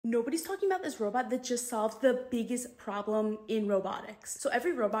Nobody's talking about this robot that just solved the biggest problem in robotics. So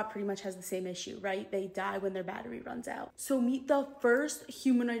every robot pretty much has the same issue, right? They die when their battery runs out. So meet the first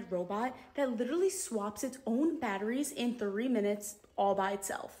humanoid robot that literally swaps its own batteries in 3 minutes all by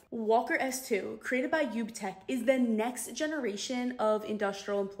itself. Walker S2, created by UBTech, is the next generation of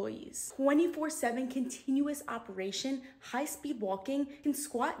industrial employees. 24/7 continuous operation, high-speed walking, can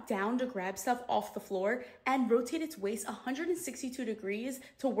squat down to grab stuff off the floor, and rotate its waist 162 degrees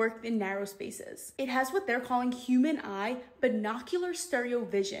to work in narrow spaces. It has what they're calling human eye binocular stereo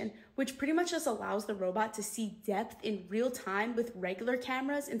vision, which pretty much just allows the robot to see depth in real time with regular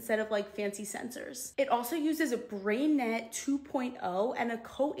cameras instead of like fancy sensors. It also uses a BrainNet 2.0 and a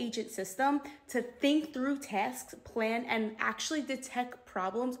co-agent system to think through tasks, plan, and actually detect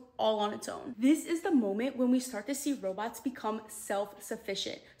problems all on its own. This is the moment when we start to see robots become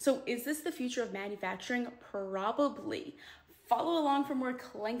self-sufficient. So is this the future of manufacturing? Probably. Follow along for more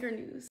Clanker news.